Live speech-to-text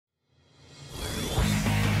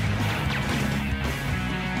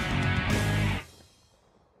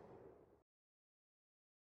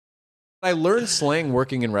I learned slang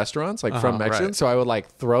working in restaurants, like from Mexicans. Right. So I would like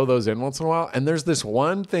throw those in once in a while. And there's this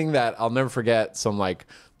one thing that I'll never forget. Some like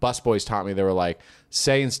busboys taught me. They were like,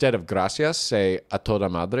 say instead of gracias, say a toda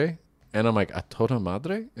madre. And I'm like, a toda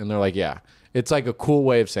madre? And they're like, yeah. It's like a cool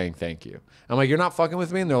way of saying thank you. I'm like, you're not fucking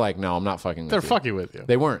with me? And they're like, no, I'm not fucking with you. They're fucking with you.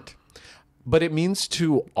 They weren't. But it means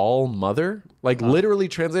to all mother. Like literally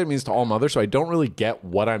translated means to all mother. So I don't really get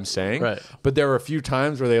what I'm saying. Right. But there were a few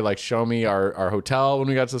times where they like show me our hotel when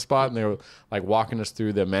we got to the spot, and they were like walking us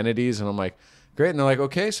through the amenities, and I'm like, great. And they're like,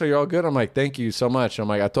 okay, so you're all good. I'm like, thank you so much. I'm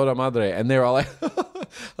like, a toda madre. And they're all like,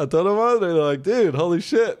 a toda madre. They're like, dude, holy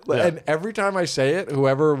shit. Yeah. And every time I say it,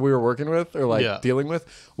 whoever we were working with or like dealing with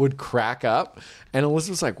would crack up. And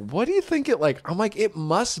Elizabeth's like, what do you think it like? I'm like, it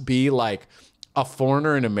must be like a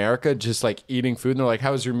foreigner in America just like eating food. And they're like,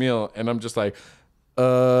 how was your meal? And I'm just like,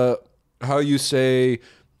 how you say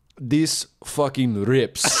these fucking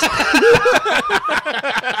rips.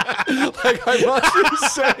 Like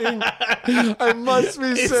I must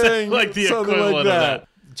be saying like the something equivalent like of that.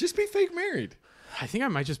 Just be fake married. I think I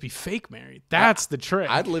might just be fake married. That's the trick.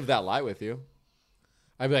 I'd live that lie with you.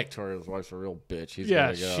 I'd be like, Toriel's wife's a real bitch. He's yeah,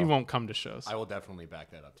 gotta go. she won't come to shows. I will definitely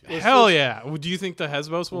back that up too. Hell yeah. Do you think the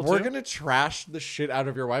Hesbos will We're too? gonna trash the shit out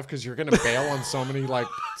of your wife because you're gonna bail on so many like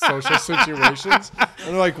social situations. And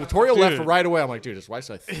they're like, well, Toriel left right away. I'm like, dude, his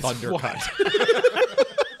wife's a thundercut.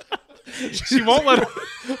 She won't let her.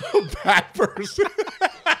 A bad person.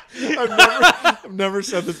 I've never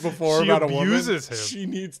said this before She about a woman. abuses him. She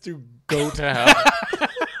needs to go to hell.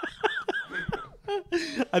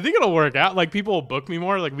 I think it'll work out. Like, people will book me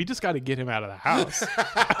more. Like, we just got to get him out of the house.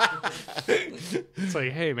 It's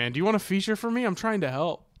like, hey, man, do you want a feature for me? I'm trying to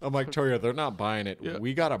help. I'm like, Toria, they're not buying it. Yeah.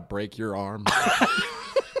 We gotta break your arm.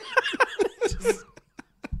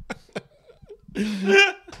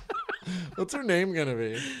 What's her name gonna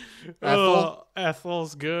be? Ethel?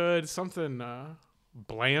 Ethel's good. Something,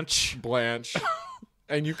 Blanche. Blanche.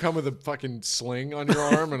 And you come with a fucking sling on your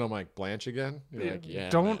arm, and I'm like, Blanche again? You're like, yeah.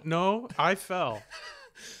 Don't know. I fell.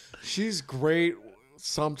 She's great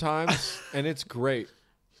sometimes, and it's great.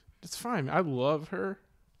 It's fine. I love her.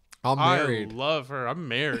 I'm married. I love her. I'm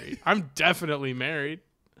married. I'm definitely married.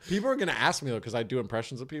 People are gonna ask me though, because I do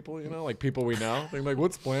impressions of people, you know, like people we know. They're like,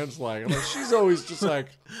 "What's Blanche like?" I'm like, "She's always just like,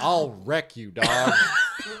 I'll wreck you, dog."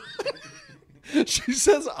 She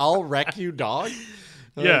says, "I'll wreck you, dog."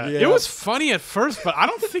 Yeah, it was funny at first, but I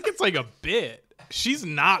don't think it's like a bit. She's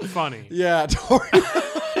not funny. Yeah, Tori.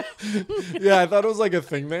 Yeah, I thought it was like a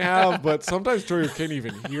thing they have, but sometimes Tori can't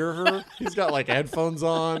even hear her. He's got like headphones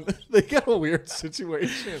on. They get a weird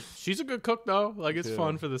situation. She's a good cook though. Like, it's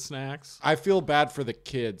fun for the snacks. I feel bad for the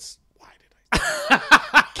kids. Why did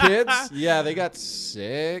I? Kids? Yeah, they got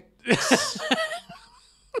sick.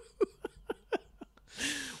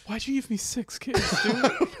 Why'd you give me 6 kids,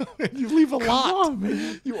 dude? You leave a lot. Come on,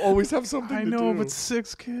 man. You always have something I to know, do. but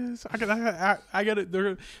 6 kids. I got it.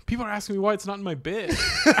 People are asking me why it's not in my bid.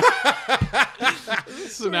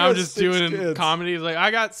 So now I'm just doing kids. comedy. Like,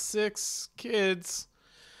 I got 6 kids.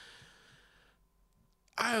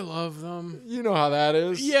 I love them. You know how that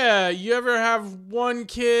is. Yeah, you ever have one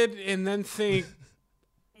kid and then think,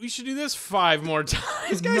 we should do this 5 more times?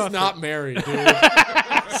 This guy's not married, dude.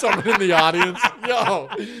 Someone in the audience. Yo,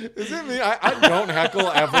 is it me? I don't heckle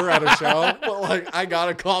ever at a show, but like I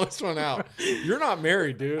gotta call this one out. You're not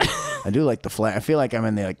married, dude. I do like the flag. I feel like I'm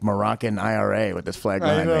in the like Moroccan IRA with this flag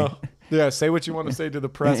behind me. Yeah, say what you want to say to the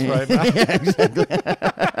press right now. Yeah, exactly.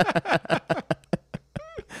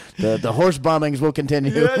 the horse bombings will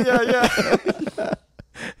continue. Yeah.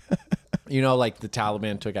 You know, like the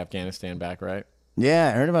Taliban took Afghanistan back, right? Yeah,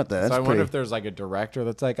 I heard about that. That's So I wonder pretty... if there's like a director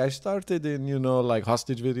that's like, I started in, you know, like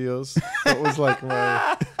hostage videos. That was like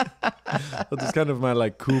my, that was kind of my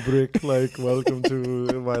like Kubrick, like welcome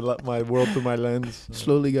to my world through my lens.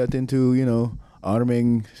 slowly got into,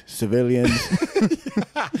 arming civilians.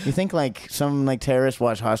 You think like some like terrorists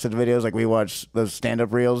watch hostage videos like we watch those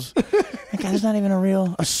stand-up reels? Like, that's not even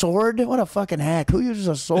a sword? What a fucking hack. Who uses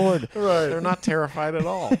a sword? Right. They're not terrified at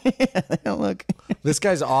all. Yeah, they don't look. This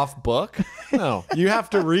guy's off book? No, you have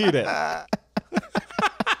to read it.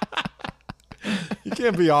 You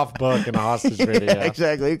can't be off book in a hostage video. Yeah,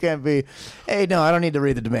 exactly. You can't be, hey, no, I don't need to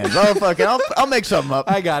read the demands. Oh, fuck it. I'll make something up.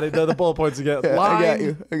 I got it. The bullet points again. Yeah,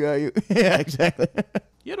 Line. I got you. Yeah, exactly.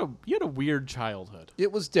 You had a weird childhood.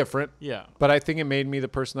 It was different. Yeah. But I think it made me the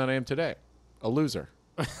person that I am today. A loser.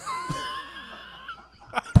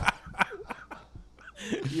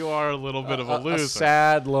 You are a little bit of a loser. A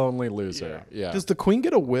sad, lonely loser. Yeah. Does the Queen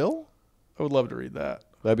get a will? I would love to read that.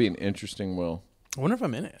 That'd be an interesting will. I wonder if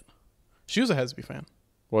I'm in it. She was a Hesby fan.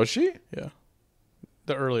 Was she? Yeah.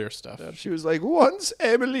 The earlier stuff. She was like, once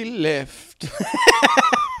Emily left,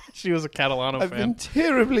 She was a Catalano I've been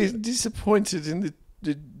terribly disappointed in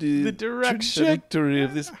the direction. trajectory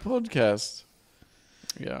of this podcast.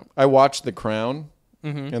 Yeah. I watched The Crown,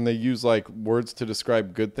 and they use like words to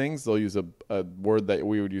describe good things. They'll use a word that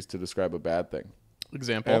we would use to describe a bad thing.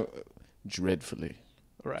 Example. Dreadfully.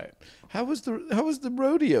 Right. How was the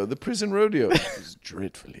rodeo? The prison rodeo? It was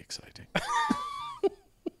dreadfully exciting.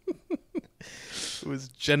 It was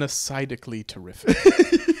genocidically terrific.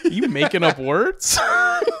 Are you making up words?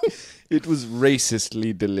 It was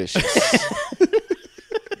racistly delicious.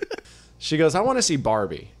 She goes, I want to see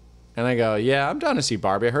Barbie. And I go, yeah, I'm down to see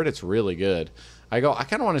Barbie. I heard it's really good. I go, I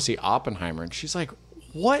kind of want to see Oppenheimer. And she's like,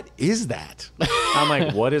 what is that? I'm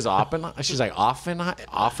like, what is Oppenheimer? She's like,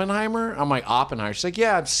 Offenheimer? I'm like, Oppenheimer. She's like,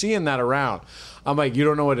 yeah, I'm seeing that around. I'm like, you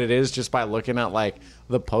don't know what it is just by looking at like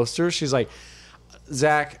the poster? She's like,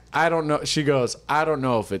 Zach, I don't know. She goes, I don't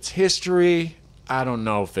know if it's history. I don't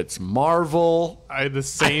know if it's Marvel. I had the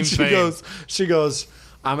same thing. She goes,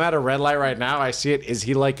 I'm at a red light right now. I see it. Is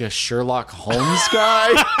he like a Sherlock Holmes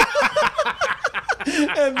guy?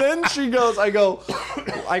 And then she goes, I go,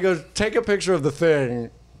 take a picture of the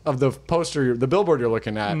thing, of the poster, the billboard you're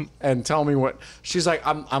looking at, and tell me what. She's like,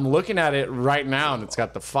 I'm looking at it right now, and it's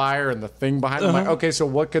got the fire and the thing behind it. I'm like, okay, so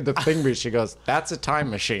what could the thing be? She goes, that's a time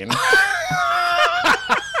machine.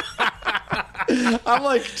 I'm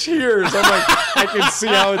like, cheers. I'm like, I can see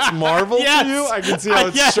how it's Marvel to you. I can see how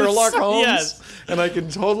it's Sherlock Holmes. Yes. And I can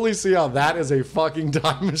totally see how that is a fucking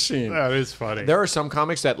time machine. That is funny. There are some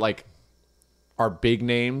comics that like are big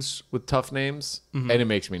names with tough names, and it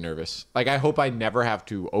makes me nervous. Like, I hope I never have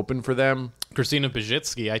to open for them. Christina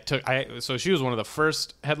Pajitsky, so she was one of the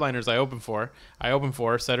first headliners I opened for.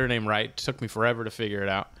 Said her name right. Took me forever to figure it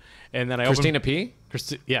out. And then Christina P?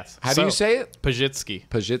 Yes. How do you say it?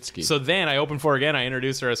 Pajitsky. So then I opened for her again. I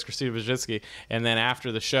introduced her as Christina Pajitsky. And then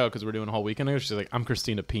after the show, because we're doing a whole weekend ago, she's like, I'm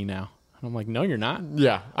Christina P now. And I'm like, no, you're not.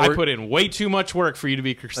 Yeah. I put in way too much work for you to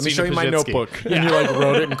be Christina Pajitsky. Let me show you my notebook. Yeah. And you like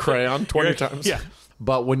wrote it in crayon 20 times. Yeah.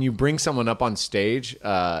 But when you bring someone up on stage,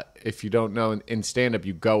 if you don't know, in stand-up,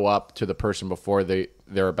 you go up to the person before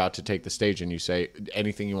they're about to take the stage and you say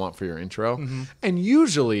anything you want for your intro. And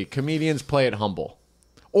usually comedians play it humble.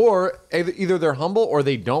 Or either they're humble or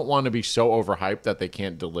they don't want to be so overhyped that they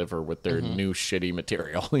can't deliver with their new shitty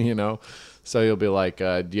material, you know? So you'll be like,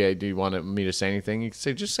 do you want me to say anything? You can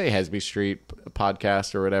say, just say Hesby Street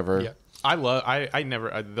podcast or whatever. Yeah. I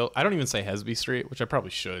don't even say Hesby Street, which I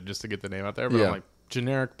probably should just to get the name out there. But I'm like,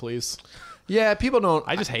 generic, please. Yeah, people don't.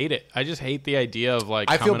 I just hate it. I just hate the idea of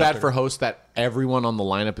like. I feel bad for hosts that everyone on the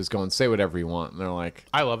lineup is going, say whatever you want, and they're like,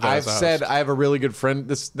 I love that. I've said I have a really good friend.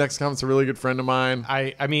 This next comic's a really good friend of mine.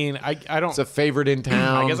 I mean I don't. It's a favorite in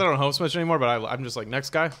town. I guess I don't host much anymore, but I'm just like, next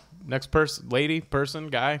guy, next person, lady, person,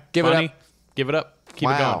 guy. Give funny, it up. Give it up. Keep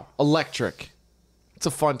it going. Electric. It's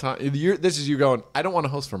a fun time. This is you going, I don't want to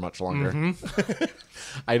host for much longer.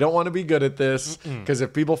 I don't want to be good at this because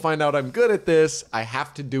if people find out I'm good at this, I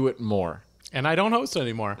have to do it more. And I don't host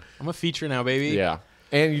anymore. I'm a feature now, baby. Yeah.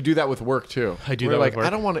 And you do that with work too. I do Where that like, with work. I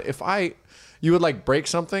don't want to, you would like break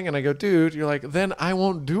something and I go, dude, you're like, then I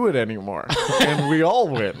won't do it anymore. And we all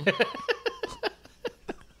win.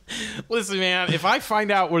 Listen, man, if I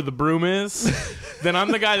find out where the broom is, then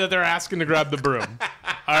I'm the guy that they're asking to grab the broom.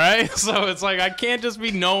 All right? So it's like I can't just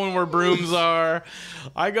be knowing where brooms are.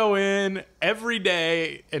 I go in every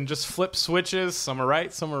day and just flip switches. Some are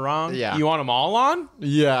right, some are wrong. Yeah. You want them all on?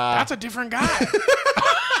 Yeah. That's a different guy.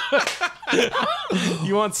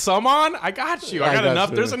 You want some on? I got you. I got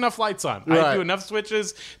enough. There's enough lights on. Right. I do enough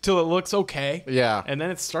switches till it looks okay. Yeah. And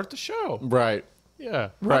then it start the show. Right. Yeah.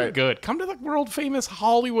 Right. Good. Come to the world famous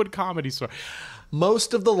Hollywood Comedy Store.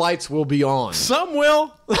 Most of the lights will be on. Some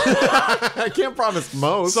will. I can't promise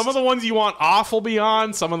most. Some of the ones you want off will be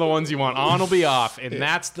on. Some of the ones you want on will be off. And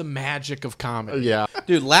that's the magic of comedy. Yeah.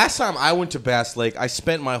 Dude, last time I went to Bass Lake, I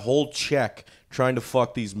spent my whole check trying to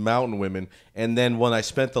fuck these mountain women. And then when I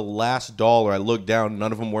spent the last $1, I looked down,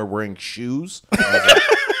 none of them were wearing shoes.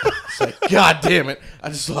 It's like, God damn it. I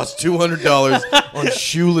just lost $200 on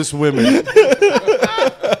shoeless women.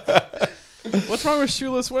 What's wrong with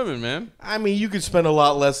shoeless women, man? I mean, you could spend a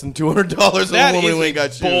lot less than $200 on a woman who ain't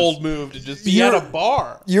got shoes. Bold move to just be at a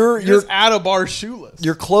bar. You're just at a bar shoeless.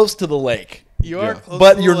 You're close to the lake. You are close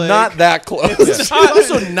But to the you're lake. not that close. It's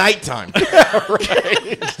also nighttime.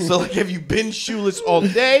 Right. So, like, have you been shoeless all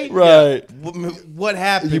day? Right. What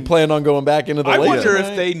happened? You plan on going back into the I lake? wonder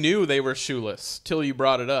then? if they knew they were shoeless till you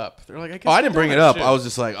brought it up. They're like, I guess I didn't bring it don't have up. I was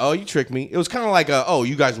just like, oh, you tricked me. It was kind of like, oh,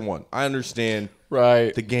 you guys won. I understand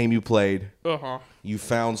Right. the game you played. Uh-huh. You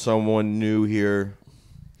found someone new here.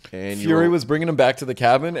 And Fury was bringing him back to the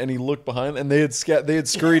cabin, and he looked behind, and they had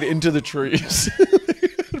scurried into the trees.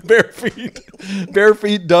 Bare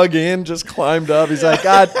feet dug in, just climbed up. He's like,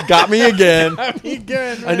 God, got me again.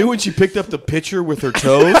 I knew when she picked up the pitcher with her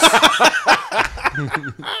toes.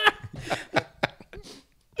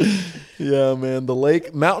 Yeah, man. The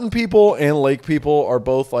mountain people and lake people are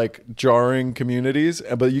both like jarring communities,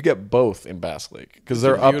 but you get both in Bass Lake because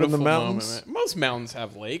they're up in the Beautiful mountains. moment. Most mountains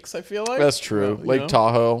have lakes, I feel like. That's true. You Lake know?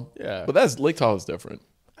 Tahoe. Yeah. But Lake Tahoe's different.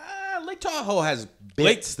 Lake Tahoe has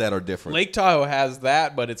bits that are different. Lake Tahoe has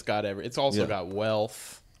that, but it's got it's also got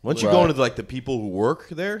wealth. Once you go into like the people who work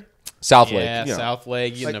there, South Yeah, Lake. South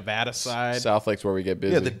Lake, Like- Nevada side. South Lake's where we get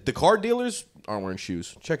busy. yeah, the car dealers aren't wearing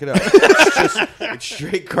shoes. Check it out. It's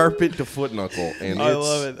straight carpet to foot knuckle, and I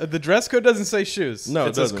love it. The dress code doesn't say shoes. No, it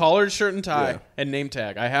it says doesn't. collared shirt and tie Yeah. and name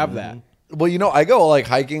tag. I have that. Well, I go like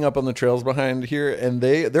hiking up on the trails behind here, and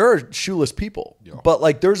there are shoeless people, but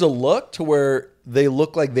like there's a look to where they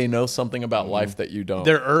look like they know something about life that you don't.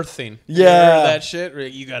 They're earthing. Yeah. You ever heard that shit. Where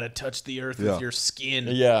you got to touch the earth Yeah. with your skin.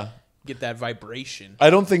 Yeah, Get that vibration. I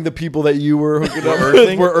don't think the people that you were hooking up with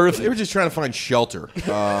earthing. were They earthing. were just trying to find shelter.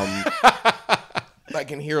 I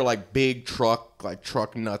can hear like big truck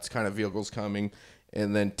nuts kind of vehicles coming,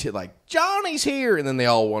 and then like Johnny's here, and then they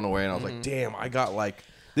all went away, and I was like, damn, I got like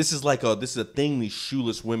this is a thing these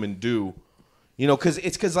shoeless women do,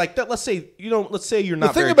 because like that. Let's say you're not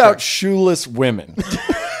The thing very about attractive. shoeless women,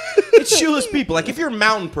 It's shoeless people. Like if you're a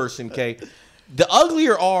mountain person, okay, the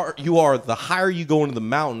uglier you are, the higher you go into the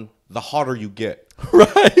mountain, the hotter you get.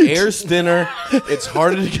 right? Air's thinner. It's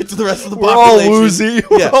harder to get to the rest of the We're all population. woozy.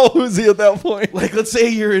 We're Yeah. all woozy at that point. Like let's say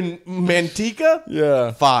you're in Manteca,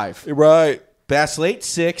 Yeah, 5. right. Bass Lake,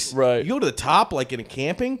 6. Right. You go to the top, like in a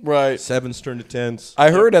camping, Right. 7's turn to 10s.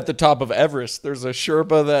 I heard at the top of Everest, there's a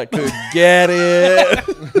Sherpa that could get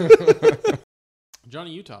it.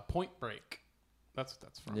 Johnny Utah, Point Break. That's what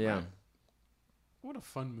that's from. Yeah. right? What a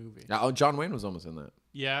fun movie. Now, John Wayne was almost in that.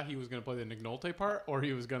 Yeah, he was going to play the Nick Nolte part, or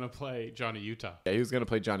he was going to play Johnny Utah. Yeah, he was gonna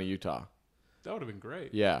play Johnny Utah. That would have been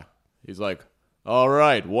great. Yeah, he's like, all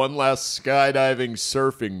right, one last skydiving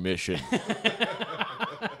surfing mission.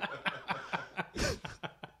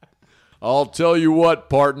 I'll tell you what,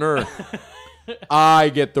 partner. I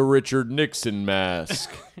get the Richard Nixon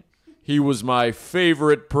mask. He was my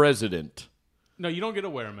favorite president. No, you don't get to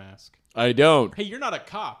wear a mask. I don't. Hey, you're not a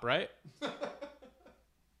cop, right?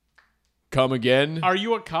 Come again? Are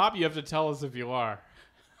you a cop? You have to tell us if you are.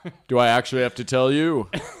 Do I actually have to tell you?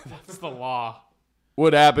 That's the law.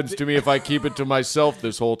 What happens to me if I keep it to myself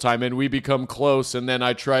this whole time and we become close and then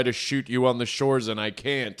I try to shoot you on the shores and I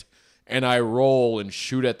can't and I roll and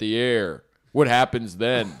shoot at the air? What happens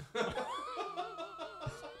then?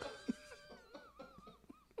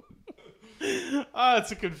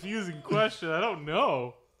 It's a confusing question. I don't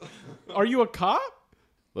know. Are you a cop?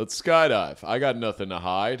 Let's skydive. I got nothing to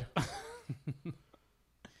hide.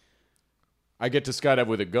 I get to skydive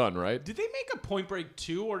with a gun, right? Did they make a Point Break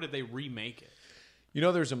 2 or did they remake it?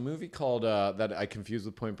 There's a movie called that I confuse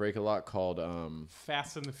with Point Break a lot called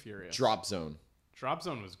Fast and the Furious. Drop Zone. Drop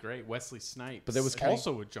Zone was great. Wesley Snipes. But that was kinda-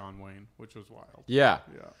 also with John Wayne, which was wild. Yeah.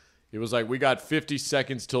 It was like, we got 50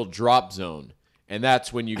 seconds till drop zone. And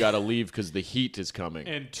that's when you got to leave because the heat is coming.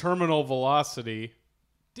 And Terminal Velocity,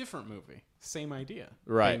 different movie. Same idea.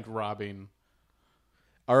 Right. Bank robbing.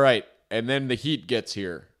 All right. And then the heat gets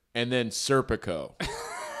here. And then Serpico.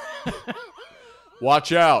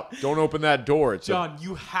 Watch out. Don't open that door. John,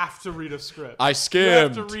 you have to read a script. I You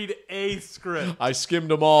skimmed. have to read a script. I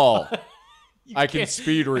skimmed them all. I can can't-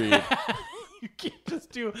 speed read. You can't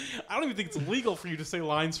just do... I don't even think it's legal for you to say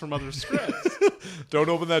lines from other scripts. Don't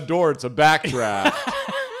open that door. It's a backdraft.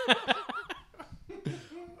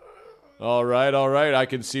 All right. I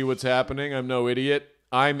can see what's happening. I'm no idiot.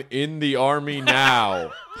 I'm in the army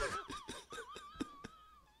now.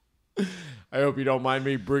 I hope you don't mind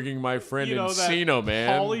me bringing my friend You know that Encino,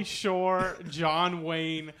 man. Pauly Shore, John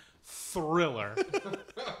Wayne thriller.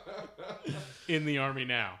 In the Army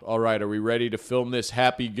now. All right, are we ready to film this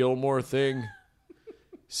Happy Gilmore thing?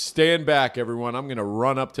 Stand back, everyone. I'm going to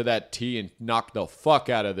run up to that tee and knock the fuck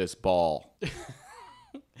out of this ball.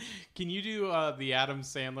 Can you do the Adam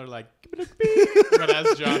Sandler, like, but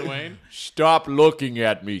as John Wayne? Stop looking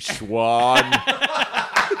at me, Swan.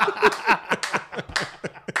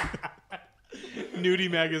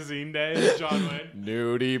 Nudie Magazine Day, John Wayne.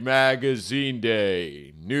 Nudie Magazine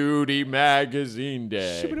Day. Nudie Magazine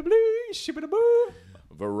Day. Shibbity-blue, shibbity-boo.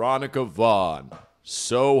 Veronica Vaughn.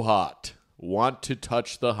 So hot. Want to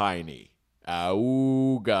touch the hiney.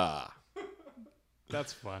 Auga.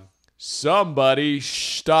 That's fun. Somebody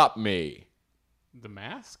stop me. The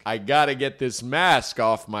mask? I gotta get this mask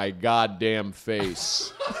off my goddamn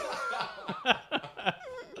face. All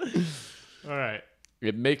right.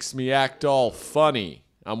 It makes me act all funny.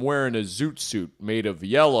 I'm wearing a zoot suit made of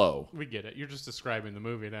yellow. We get it. You're just describing the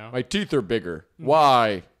movie now. My teeth are bigger.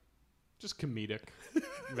 Why? Just comedic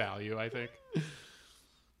value, I think.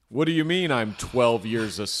 What do you mean I'm 12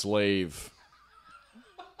 years a slave?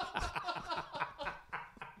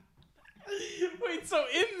 Wait, so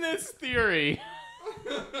in this theory,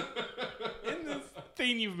 in this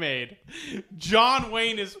thing you've made, John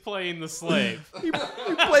Wayne is playing the slave. He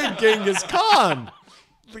played Genghis Khan.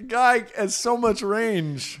 The guy has so much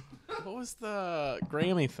range. What was the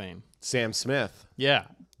Grammy thing? Sam Smith. Yeah.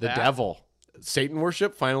 The devil. Satan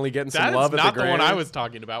worship finally getting some That love is at not the the one Grammys. I was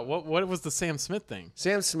talking about. What was the Sam Smith thing?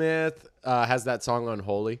 Sam Smith has that song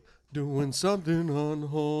Unholy. Doing something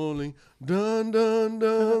unholy. Dun, dun,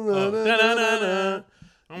 dun, dun, dun, dun, dun.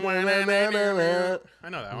 I know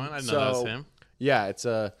that one. I know that was him. Yeah, it's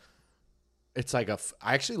like I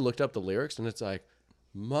actually looked up the lyrics and it's like,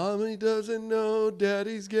 Mommy doesn't know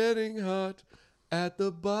Daddy's getting hot at the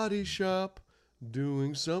body shop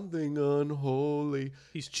doing something unholy.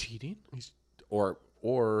 He's cheating? Or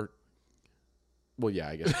well, yeah,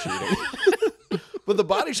 I guess cheating. But the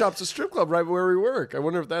body shop's a strip club right where we work. I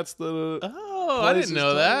wonder if that's the Oh, I place didn't he's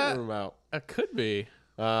know that. talking about. It could be.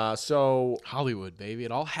 So Hollywood, baby.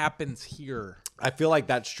 It all happens here. I feel like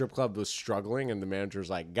that strip club was struggling, and the manager's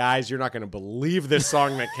like, "Guys, you're not going to believe this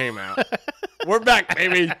song that came out. We're back,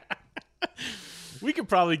 baby." We could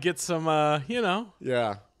probably get some,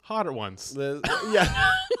 Yeah, hotter ones.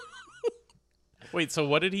 yeah, Wait, so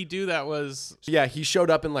what did he do that was... yeah. He showed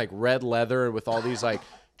up in like red leather with all these like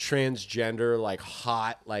transgender, like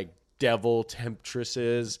hot, like devil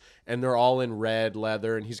temptresses, and they're all in red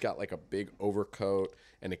leather, and he's got like a big overcoat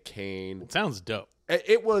and a cane. Sounds dope.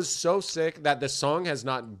 It was so sick that the song has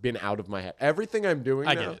not been out of my head. Everything I'm doing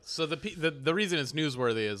I now, get it. So the reason it's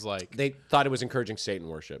newsworthy is like... they thought it was encouraging Satan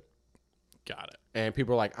worship. Got it. And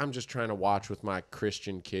people are like, I'm just trying to watch with my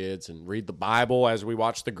Christian kids and read the Bible as we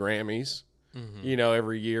watch the Grammys. Mm-hmm. You know,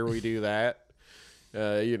 every year we do that.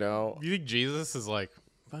 You think Jesus is like...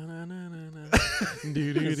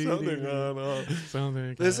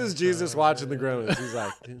 Something This is Jesus watching the Grammys. He's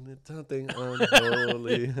like, something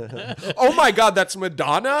unholy. Oh my God, that's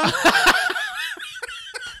Madonna?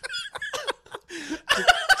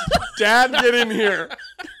 Dad, get in here.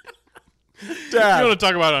 Dad, You want to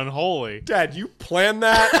talk about unholy? Dad, you planned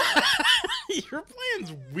that? Your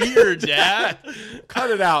plan's weird, Dad. Cut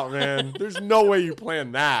it out, man. There's no way you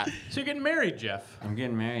planned that. So you're getting married, Jeff? I'm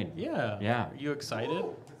getting married. Yeah. Yeah. Are you excited?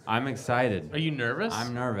 I'm excited. Are you nervous?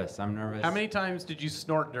 I'm nervous. I'm nervous. How many times did you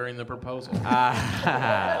snort during the proposal? You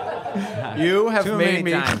have Too made many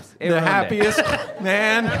me times. It the ruined it. happiest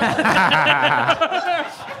man.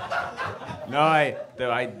 No,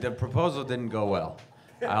 the proposal didn't go well.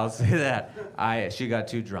 I'll say that. She got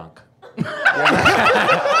too drunk.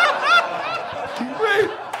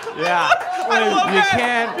 Yeah. I love you that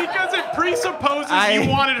can't. because it presupposes you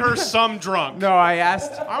wanted her some drunk. No, I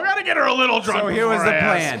asked. I'm gonna get her a little drunk. So here was before the I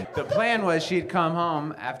plan. ask. The plan was she'd come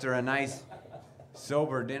home after a nice,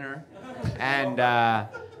 sober dinner, and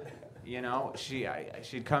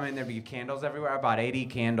she'd come in. There'd be candles everywhere. I bought 80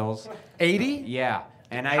 candles. 80? Yeah,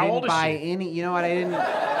 and I How old didn't is buy she? any. You know what? I didn't.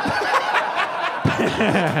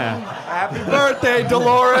 Happy birthday,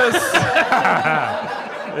 Dolores.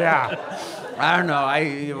 Yeah. I don't know.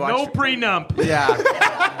 I No watched. prenup. Yeah.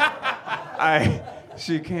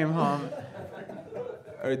 She came home.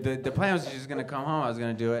 Or the plan was she's gonna come home. I was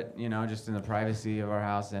gonna do it, just in the privacy of our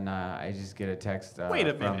house, and I just get a text Wait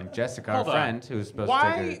a from minute. Jessica, Hold our on. friend, who was supposed to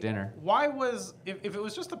take her to dinner. Why was if it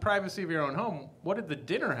was just the privacy of your own home? What did the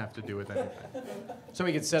dinner have to do with anything? So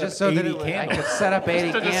we could set Just up so that 80 I candles. could set up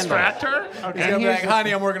 80 To candles. distract her? He's Okay. gonna be here's like, the-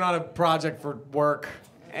 honey, I'm working on a project for work.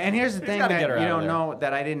 And here's the thing gotta that get her you out of don't there. know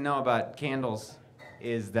that I didn't know about candles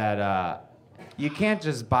is that you can't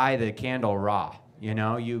just buy the candle raw.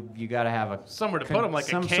 You got to have a Somewhere to put 'em, like a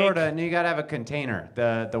some cake. sort of. You got to have a container.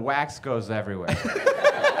 The wax goes everywhere.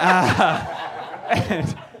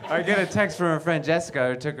 And I get a text from her friend Jessica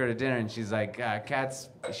who took her to dinner, and she's like, "Kat's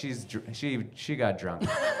she got drunk,"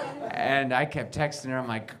 and I kept texting her. I'm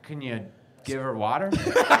like, "Can you give her water?"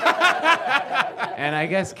 And I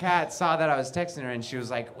guess Kat saw that I was texting her, and she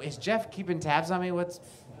was like, "Is Jeff keeping tabs on me? What?"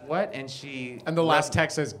 And she And the last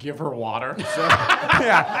text says, give her water.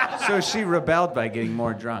 so she rebelled by getting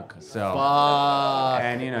more drunk. So Fuck.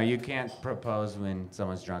 and you can't propose when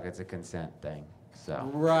someone's drunk. It's a consent thing. So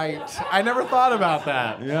Right. I never thought about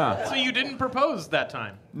that. yeah. So you didn't propose that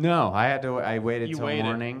time. No, I waited You till waited.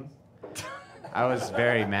 morning. I was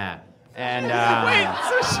very mad. And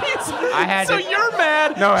so you're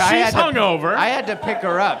mad. No, she's hungover. I had to pick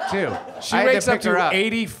her up too. She I had wakes to up pick her to up.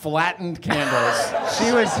 80 flattened candles.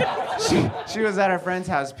 She was at her friend's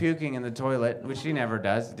house puking in the toilet, which she never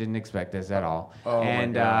does. Didn't expect this at all. Oh,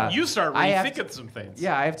 and my God. You start rethinking some things.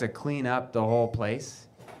 Yeah, I have to clean up the whole place.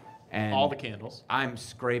 And all the candles. I'm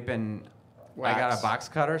scraping. Wax. I got a box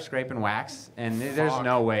cutter, scraping wax, and there's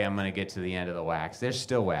no way I'm gonna get to the end of the wax. There's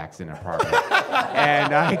still wax in the apartment,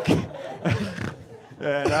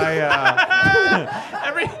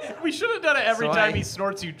 We should have done it every So time I- he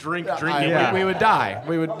snorts. You drink. We would die.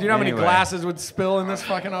 We would. Do you know how many Anyway. glasses would spill in this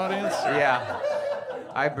fucking audience? Yeah.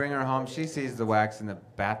 I bring her home. She sees the wax in the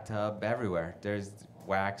bathtub everywhere. There's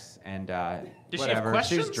wax and Does she have whatever.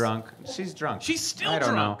 questions? She's drunk. She's drunk. She's still I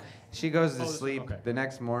don't drunk. know. She goes to Oh, sleep. okay. The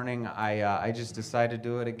next morning, I just decided to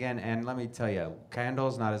do it again. And let me tell you,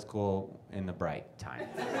 candles not as cool in the bright time.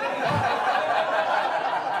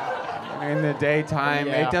 In the daytime,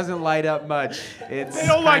 Yeah. it doesn't light up much. It's They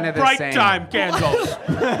don't kind like of the bright same. time candles.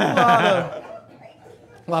 A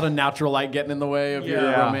lot of natural light getting in the way of your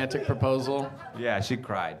Yeah. romantic proposal. Yeah, she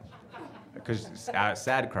cried. Because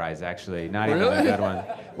sad cries, actually. Not even a Really? good one.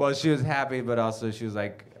 Well, she was happy, but also she was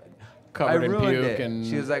like, Covered I in ruined puke it. and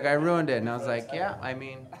She was like, I ruined it. And I was like, yeah, I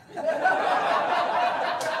mean,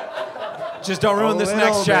 just don't ruin A this little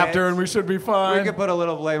next bit. chapter, and we should be fine. we could put a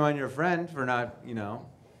little blame on your friend for not, being a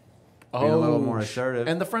little more assertive.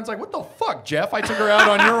 And the friend's like, "What the fuck, Jeff? I took her out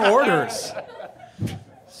on your orders."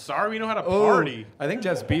 Sorry, we know how to Oh, party. I think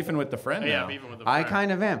Jeff's beefing with the friend Yeah, now. even with the I friend.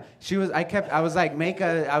 kind of am.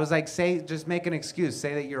 Just make an excuse.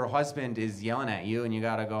 Say that your husband is yelling at you and you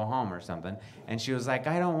gotta go home or something. And she was like,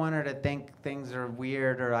 I don't want her to think things are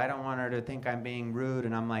weird, or I don't want her to think I'm being rude.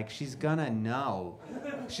 And I'm like, she's gonna know.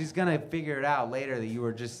 She's gonna figure it out later that you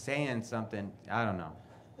were just saying something. I don't know.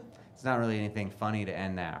 It's not really anything funny to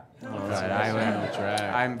end that. But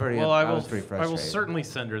I'm pretty. Well, I was pretty I frustrated. will certainly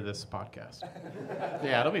send her this podcast.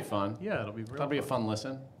 Yeah, it'll be fun. Yeah, it'll be real. That'll be a fun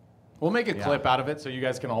listen. We'll make a clip out of it so you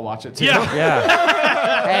guys can all watch it too. Yeah.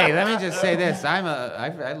 Yeah. Hey, let me just say this.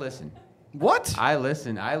 I listen. What? I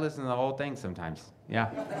listen to the whole thing sometimes. Yeah.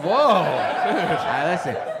 Whoa. I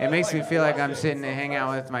listen. It makes me feel like I'm sitting and hanging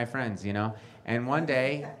out with my friends, And one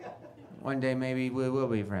day maybe we will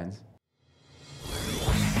be friends.